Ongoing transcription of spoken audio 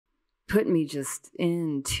put me just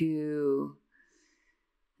into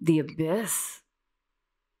the abyss,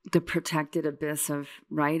 the protected abyss of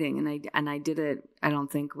writing. And I did it, I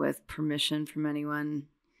don't think with permission from anyone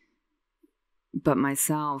but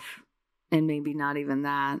myself. And maybe not even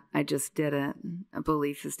that. I just did it. A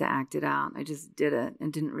belief is to act it out. I just did it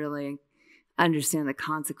and didn't really understand the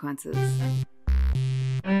consequences.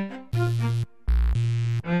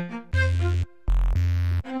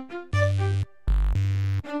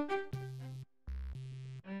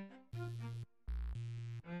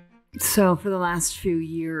 So for the last few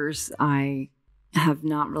years, I have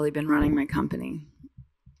not really been running my company,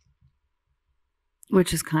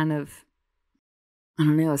 which is kind of, I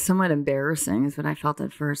don't know, somewhat embarrassing is what I felt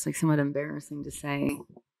at first, like somewhat embarrassing to say,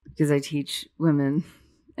 because I teach women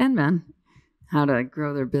and men how to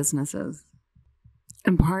grow their businesses.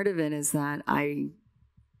 And part of it is that I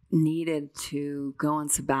needed to go on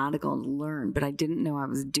sabbatical to learn, but I didn't know I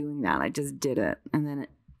was doing that. I just did it. And then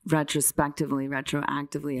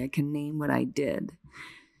retroactively, I can name what I did.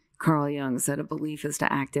 Carl Jung said a belief is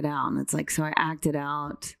to act it out. And it's like, so I acted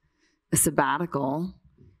out a sabbatical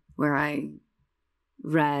where I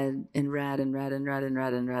read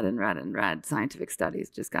scientific studies,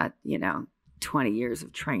 just got, 20 years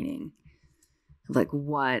of training. Like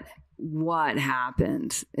what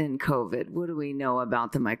happened in COVID? What do we know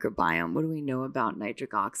about the microbiome? What do we know about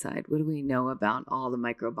nitric oxide? What do we know about all the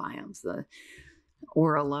microbiomes? The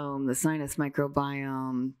oralome, the sinus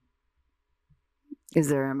microbiome. Is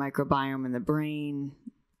there a microbiome in the brain?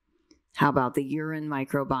 How about the urine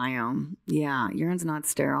microbiome? Yeah, urine's not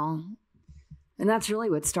sterile. And that's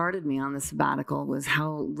really what started me on the sabbatical, was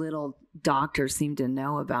how little doctors seemed to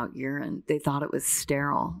know about urine. They thought it was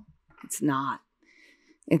sterile. It's not.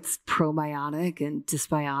 It's probiotic and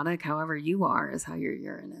dysbiotic. However you are is how your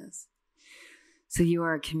urine is. So you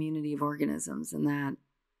are a community of organisms, and that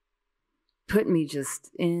put me just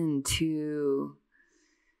into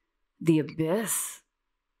the abyss,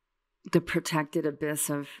 the protected abyss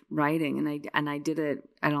of writing. And I did it,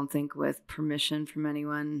 I don't think with permission from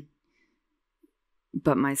anyone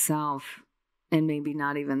but myself. And maybe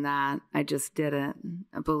not even that. I just did it.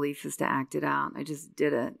 A belief is to act it out. I just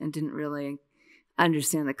did it and didn't really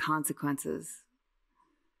understand the consequences.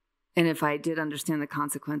 And if I did understand the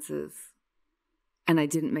consequences and I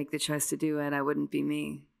didn't make the choice to do it, I wouldn't be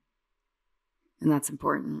me. And that's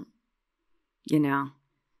important.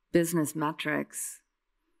 Business metrics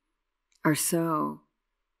are so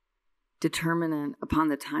determinant upon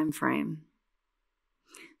the time frame.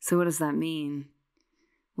 So what does that mean?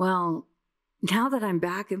 Well, now that I'm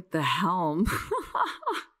back at the helm,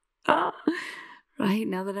 right?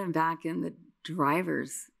 Now that I'm back in the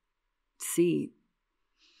driver's seat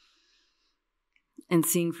and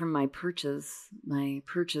seeing from my perches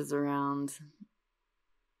around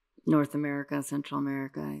North America, Central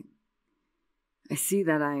America, I see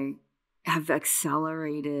that I have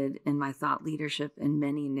accelerated in my thought leadership in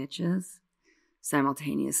many niches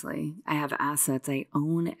simultaneously. I have assets. I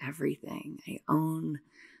own everything. I own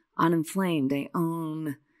Uninflamed. I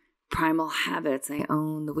own Primal Habits. I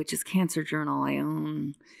own the Witch's Cancer Journal. I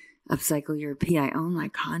own Upcycle Your P. I own my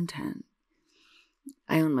content.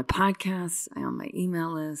 I own my podcasts. I own my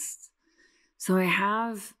email list. So I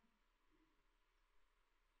have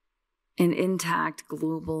an intact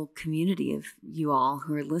global community of you all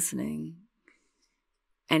who are listening.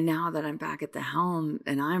 And now that I'm back at the helm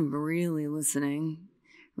and I'm really listening,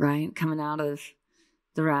 right? Coming out of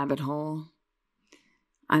the rabbit hole,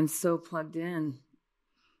 I'm so plugged in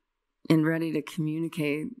and ready to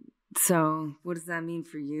communicate. So what does that mean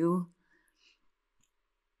for you?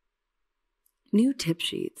 New tip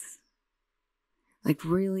sheets, like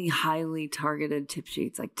really highly targeted tip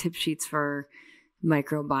sheets, like tip sheets for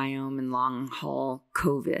microbiome and long haul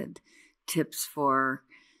COVID, tips for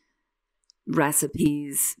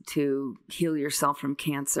recipes to heal yourself from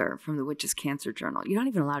cancer from the Witch's Cancer Journal. You're not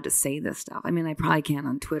even allowed to say this stuff. I mean, I probably can't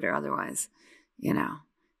on Twitter. Otherwise,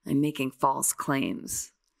 I'm making false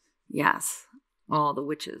claims. Yes, all the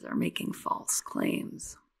witches are making false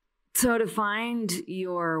claims. So to find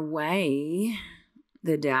your way,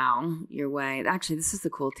 the Tao, your way, actually, this is the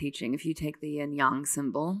cool teaching. If you take the yin yang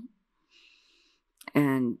symbol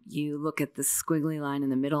and you look at the squiggly line in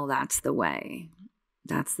the middle, that's the way.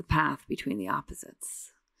 That's the path between the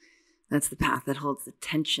opposites. That's the path that holds the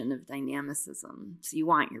tension of dynamicism. So you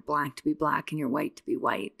want your black to be black and your white to be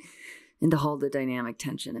white, and to hold the dynamic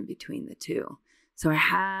tension in between the two. So I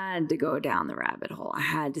had to go down the rabbit hole. I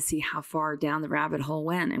had to see how far down the rabbit hole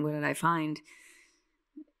went. And what did I find?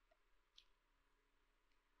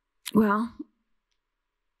 Well,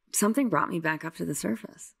 something brought me back up to the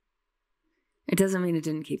surface. It doesn't mean it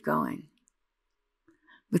didn't keep going.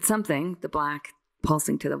 But something, the black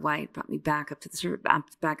pulsing to the white, brought me back up to the surface,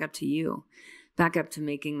 back up to you, back up to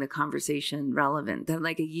making the conversation relevant. That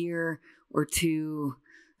like a year or two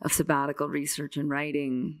of sabbatical research and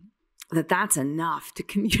writing, that's enough to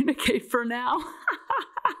communicate for now.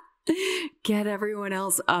 Get everyone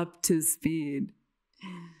else up to speed.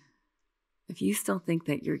 If you still think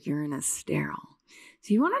that your urine is sterile,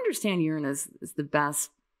 so you want to understand urine is the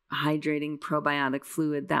best hydrating probiotic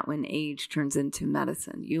fluid that when age turns into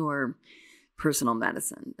medicine, your personal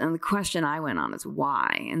medicine. And the question I went on is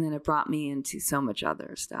why? And then it brought me into so much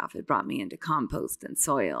other stuff. It brought me into compost and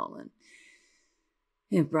soil, and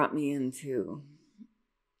it brought me into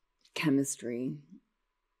chemistry,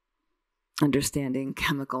 understanding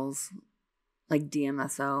chemicals like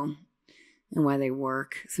DMSO and why they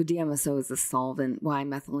work. So DMSO is the solvent, why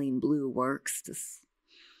methylene blue works to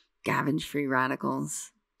scavenge free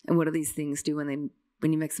radicals. And what do these things do when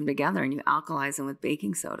you mix them together and you alkalize them with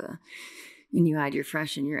baking soda? And you add your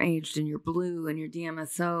fresh and your aged and your blue and your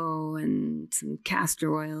DMSO and some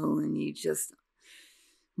castor oil, and you just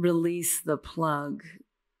release the plug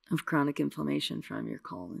of chronic inflammation from your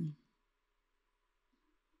colon.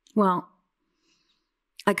 Well,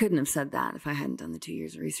 I couldn't have said that if I hadn't done the 2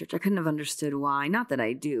 years of research. I couldn't have understood why. Not that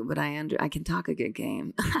I do, but I can talk a good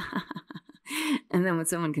game. And then when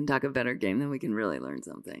someone can talk a better game, then we can really learn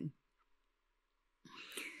something.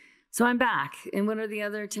 So I'm back. And what are the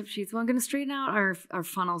other tip sheets? Well, I'm going to straighten out our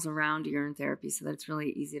funnels around urine therapy so that it's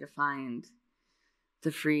really easy to find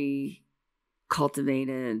the free,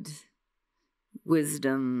 cultivated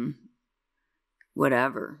wisdom,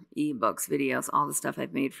 whatever, ebooks, videos, all the stuff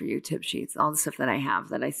I've made for you, tip sheets, all the stuff that I have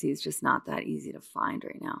that I see is just not that easy to find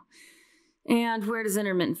right now. And where does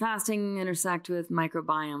intermittent fasting intersect with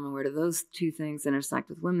microbiome? And where do those two things intersect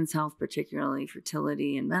with women's health, particularly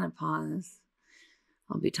fertility and menopause?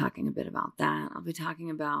 I'll be talking a bit about that. I'll be talking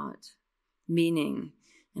about meaning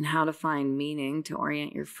and how to find meaning to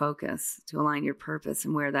orient your focus, to align your purpose,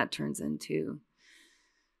 and where that turns into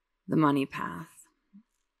the money path.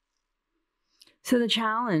 So the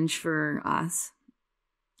challenge for us,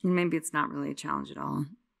 and maybe it's not really a challenge at all,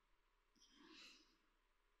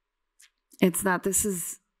 it's that this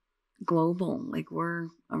is global, like we're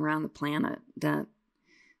around the planet, that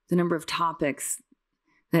the number of topics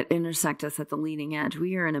that intersect us at the leading edge,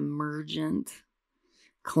 we are an emergent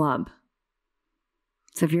club.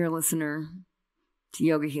 So if you're a listener to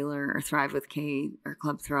Yoga Healer or Thrive with Cate or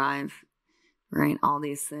Club Thrive, right, all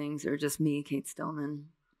these things, or just me, Cate Stillman,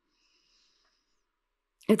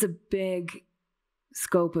 it's a big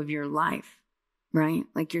scope of your life. Right?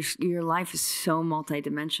 Like your life is so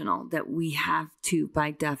multidimensional that we have to,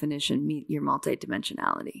 by definition, meet your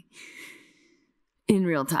multidimensionality in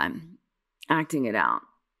real time, acting it out.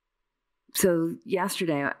 So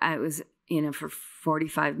yesterday I was, for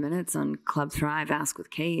 45 minutes on Club Thrive, Ask with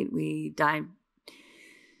Cate, we dived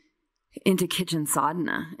into kitchen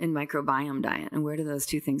sadhana and microbiome diet. And where do those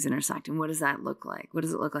two things intersect? And what does that look like? What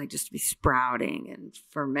does it look like just to be sprouting and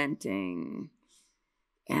fermenting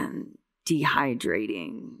and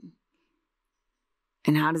dehydrating,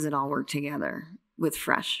 and how does it all work together with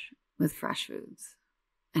fresh foods?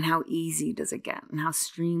 And how easy does it get? And how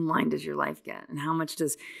streamlined does your life get? And how much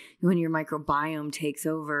does, when your microbiome takes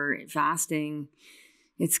over fasting,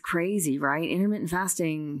 it's crazy, right? Intermittent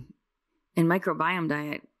fasting and microbiome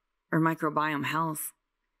diet or microbiome health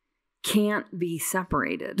can't be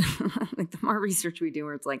separated. Like the more research we do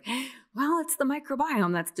where it's like, well, it's the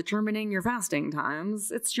microbiome that's determining your fasting times.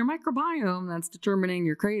 It's your microbiome that's determining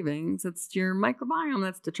your cravings. It's your microbiome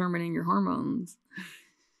that's determining your hormones.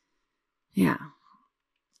 Yeah.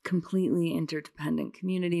 Completely interdependent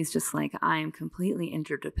communities, just like I am completely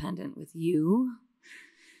interdependent with you.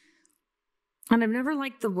 And I've never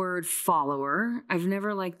liked the word follower. I've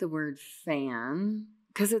never liked the word fan,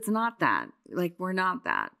 because it's not that. Like, we're not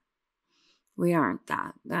that. We aren't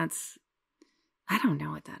that. I don't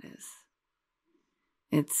know what that is.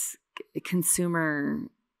 It's consumer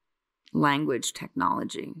language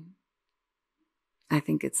technology. I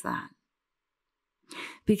think it's that.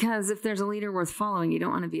 Because if there's a leader worth following, you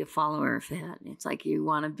don't want to be a follower of it. It's like you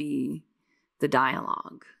want to be the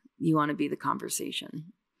dialogue. You want to be the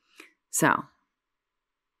conversation. So,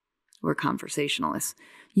 we're conversationalists.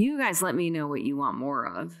 You guys let me know what you want more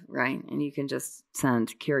of, right? And you can just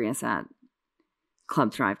send curious at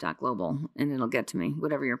clubthrive.global and it'll get to me.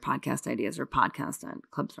 Whatever your podcast ideas or podcast at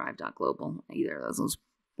clubthrive.global. Either of those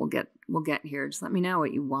will get here. Just let me know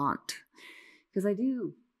what you want. Because I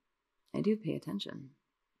do pay attention.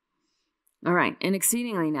 All right. And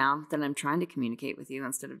exceedingly now that I'm trying to communicate with you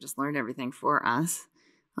instead of just learn everything for us,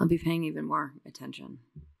 I'll be paying even more attention.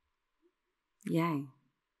 Yay.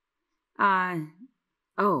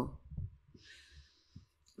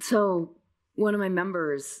 So one of my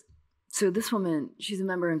members, so this woman, she's a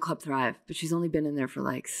member in Club Thrive, but she's only been in there for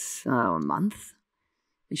like a month.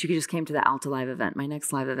 And she just came to the Alta Live event. My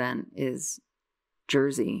next live event is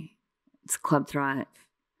Jersey. It's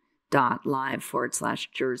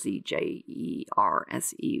clubthrive.live/Jersey, JERSEY.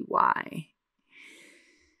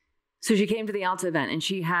 So she came to the Alta event, and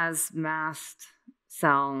she has mast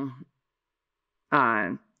cell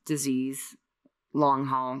disease, long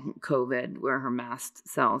haul COVID, where her mast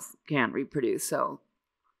cells can't reproduce. So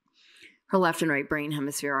her left and right brain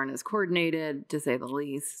hemisphere aren't as coordinated, to say the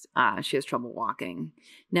least. She has trouble walking.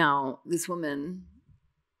 Now, this woman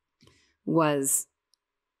was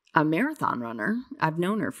a marathon runner. I've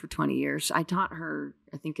known her for 20 years. I taught her,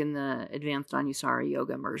 I think, in the advanced Anusara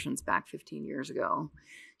yoga immersions back 15 years ago.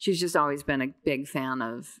 She's just always been a big fan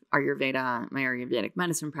of Ayurveda, my Ayurvedic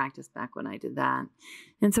medicine practice back when I did that.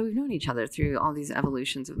 And so we've known each other through all these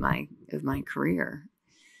evolutions of my career.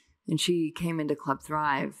 And she came into Club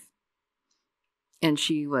Thrive, and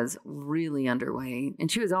she was really underweight.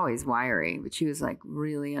 And she was always wiry, but she was like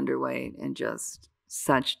really underweight and just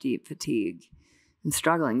such deep fatigue and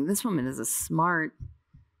struggling. This woman is a smart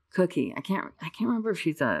cookie. I can't remember if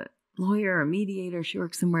she's a lawyer or a mediator. She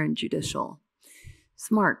works somewhere in judicial.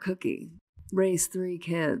 Smart cookie. Raised 3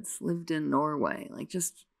 kids. Lived in Norway. Like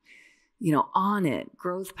just, on it.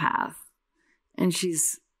 Growth path. And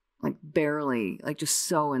she's like barely, like just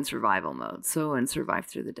so in survival mode. So in survive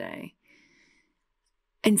through the day.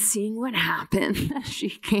 And seeing what happened as she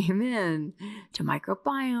came in to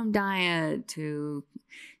microbiome diet,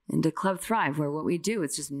 into Club Thrive, where what we do,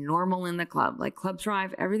 it's just normal in the club. Like Club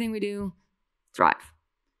Thrive, everything we do, thrive.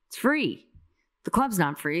 It's free. The club's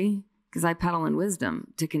not free because I peddle in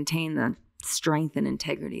wisdom to contain the strength and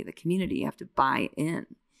integrity of the community. You have to buy in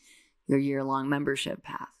your year-long membership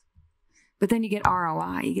path. But then you get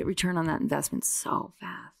ROI. You get return on that investment so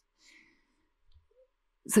fast.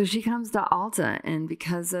 So she comes to Alta, and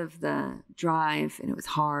because of the drive, and it was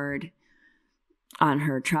hard on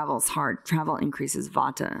her, travel's hard. Travel increases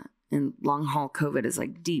vata, and long haul COVID is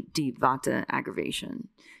like deep, deep vata aggravation.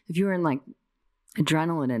 If you were in like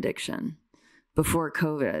adrenaline addiction before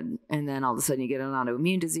COVID, and then all of a sudden you get an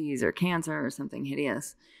autoimmune disease or cancer or something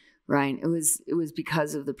hideous, right? It was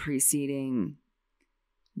because of the preceding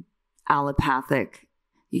allopathic.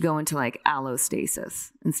 You go into like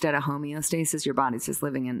allostasis. Instead of homeostasis, your body's just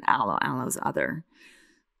living in allo. Allo's other.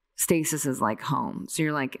 Stasis is like home. So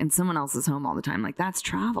you're like in someone else's home all the time. Like that's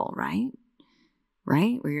travel, right?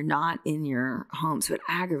 Right? Where you're not in your home. So it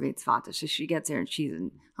aggravates vata. So she gets there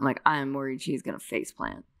and I'm like, I'm worried she's going to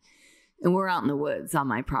faceplant. And we're out in the woods on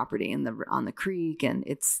my property on the creek. And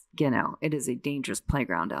it's, it is a dangerous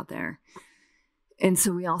playground out there. And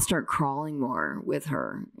so we all start crawling more with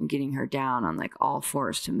her and getting her down on like all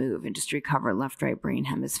fours to move and just recover left, right brain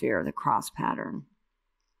hemisphere, the cross pattern.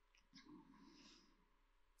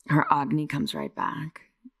 Her Agni comes right back.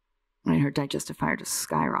 Right? Her digestive fire just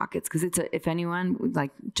skyrockets. Because if anyone would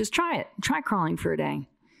like, just try it. Try crawling for a day.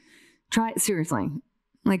 Try it seriously.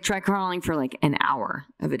 Like try crawling for like an hour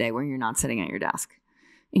of a day where you're not sitting at your desk.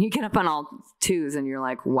 And you get up on all 2s and you're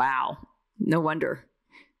like, wow, no wonder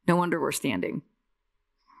we're standing.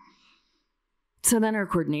 So then her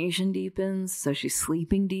coordination deepens. So she's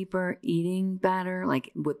sleeping deeper, eating better,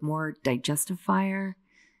 like with more digestive fire,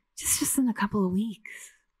 just in a couple of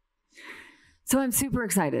weeks. So I'm super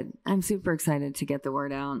excited. I'm super excited to get the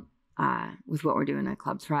word out with what we're doing at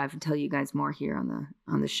Club Thrive and tell you guys more here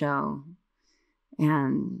on the show.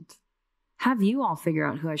 And have you all figure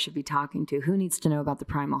out who I should be talking to, who needs to know about the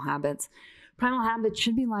Primal Habits. Primal Habits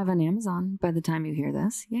should be live on Amazon by the time you hear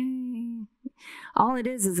this. Yay. All it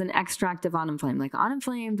is an extract of Uninflamed. Like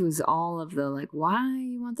Uninflamed was all of the like why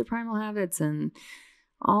you want the Primal Habits and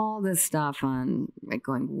all this stuff on like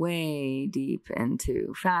going way deep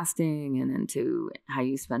into fasting and into how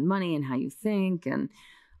you spend money and how you think and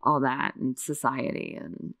all that and society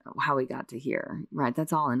and how we got to here, right?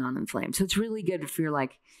 That's all in Uninflamed. So it's really good if you're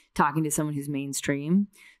like talking to someone who's mainstream,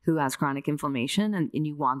 who has chronic inflammation and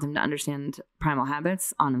you want them to understand Primal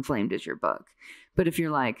Habits, Uninflamed is your book. But if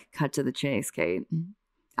you're like, cut to the chase, Cate,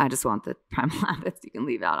 I just want the Primal Habits, you can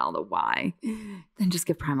leave out all the why, then just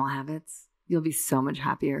get Primal Habits. You'll be so much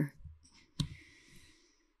happier.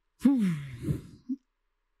 All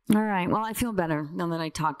right. Well, I feel better now that I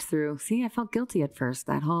talked through. See, I felt guilty at first.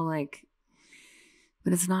 That whole like,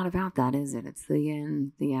 but it's not about that, is it? It's the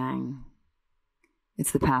yin, the yang.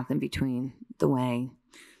 It's the path in between, the way,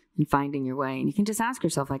 and finding your way. And you can just ask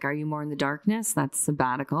yourself, like, are you more in the darkness? That's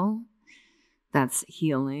sabbatical. That's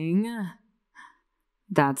healing.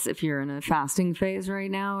 That's if you're in a fasting phase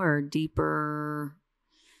right now or deeper.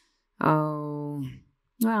 Oh,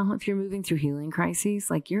 well, if you're moving through healing crises,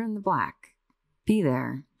 like you're in the black, be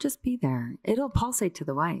there. Just be there. It'll pulsate to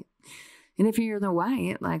the white. And if you're in the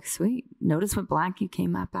white, like, sweet, notice what black you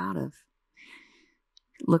came up out of.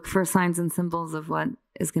 Look for signs and symbols of what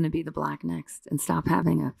is going to be the black next and stop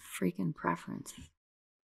having a freaking preference.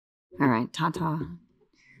 All right, ta-ta.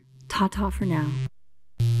 Ta-ta for now.